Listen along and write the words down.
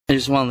I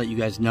just want to let you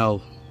guys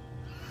know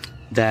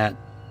that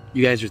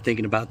you guys are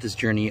thinking about this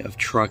journey of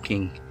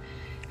trucking,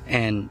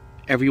 and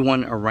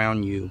everyone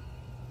around you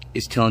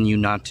is telling you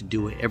not to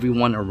do it.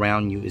 Everyone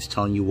around you is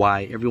telling you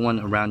why. Everyone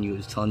around you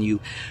is telling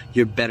you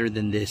you're better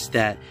than this,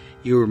 that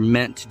you're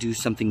meant to do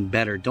something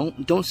better.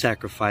 Don't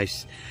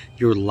sacrifice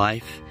your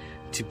life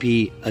to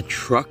be a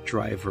truck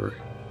driver.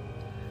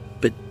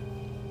 But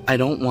I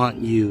don't want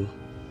you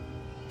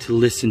to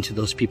listen to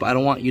those people. I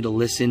don't want you to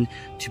listen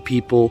to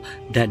people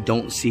that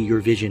don't see your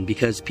vision,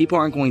 because people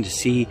aren't going to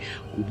see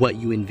what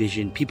you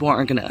envision. People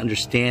aren't going to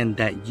understand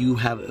that you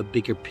have a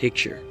bigger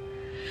picture.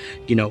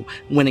 You know,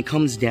 when it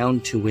comes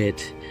down to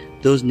it,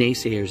 those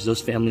naysayers,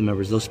 those family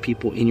members, those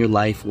people in your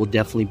life will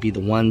definitely be the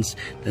ones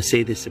that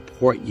say they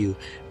support you.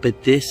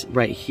 But this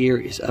right here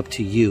is up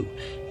to you.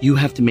 You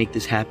have to make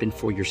this happen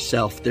for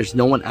yourself. There's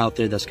no one out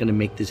there that's going to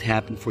make this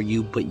happen for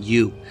you but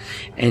you.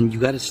 And you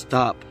got to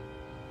stop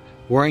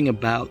worrying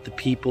about the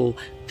people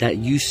that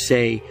you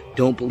say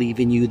don't believe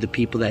in you, the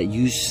people that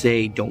you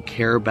say don't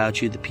care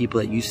about you, the people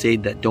that you say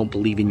that don't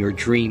believe in your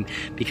dream,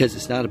 because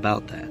it's not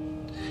about that.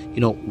 You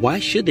know, why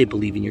should they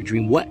believe in your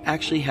dream? What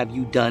actually have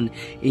you done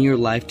in your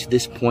life to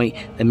this point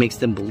that makes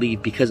them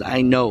believe? Because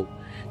I know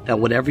that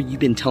whatever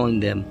you've been telling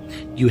them,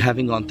 you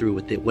haven't gone through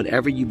with it.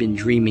 Whatever you've been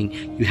dreaming,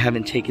 you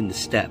haven't taken the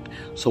step.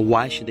 So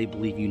why should they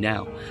believe you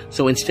now?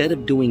 So instead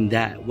of doing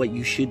that, what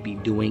you should be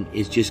doing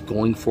is just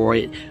going for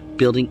it,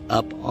 building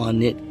up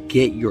on it,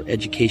 get your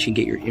education,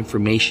 get your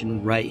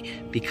information right,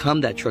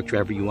 become that truck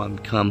driver you want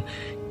to become,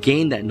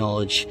 gain that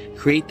knowledge,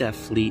 create that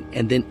fleet,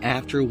 and then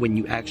after, when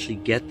you actually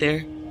get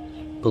there,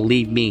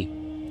 believe me,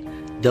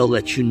 they'll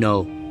let you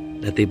know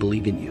that they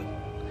believe in you.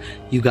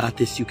 You got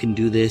this, you can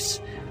do this.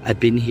 I've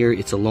been here,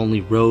 it's a lonely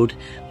road.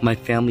 My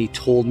family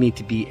told me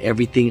to be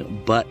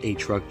everything but a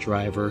truck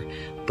driver,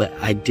 but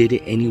I did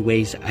it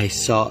anyways. I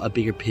saw a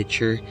bigger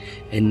picture,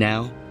 and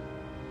now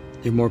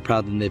they're more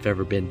proud than they've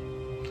ever been.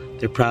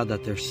 They're proud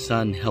that their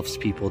son helps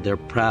people. They're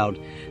proud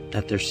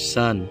that their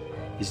son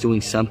is doing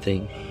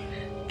something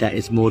that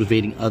is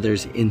motivating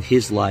others in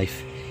his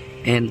life.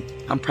 And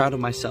I'm proud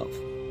of myself.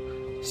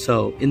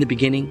 So in the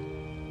beginning,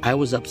 I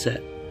was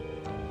upset.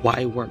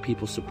 Why weren't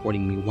people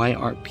supporting me? Why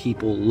aren't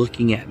people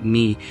looking at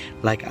me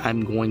like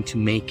I'm going to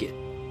make it?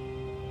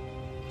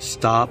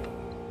 Stop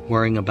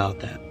worrying about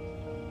that.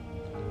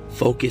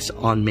 Focus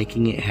on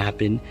making it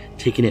happen,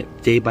 taking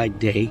it day by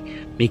day,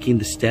 making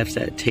the steps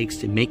that it takes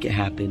to make it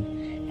happen,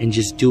 and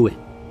just do it.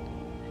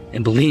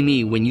 And believe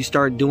me, when you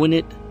start doing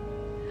it,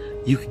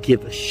 you could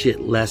give a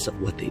shit less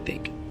of what they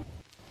think.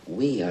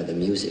 We are the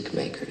music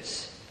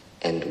makers,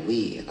 and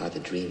we are the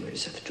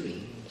dreamers of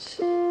dreams.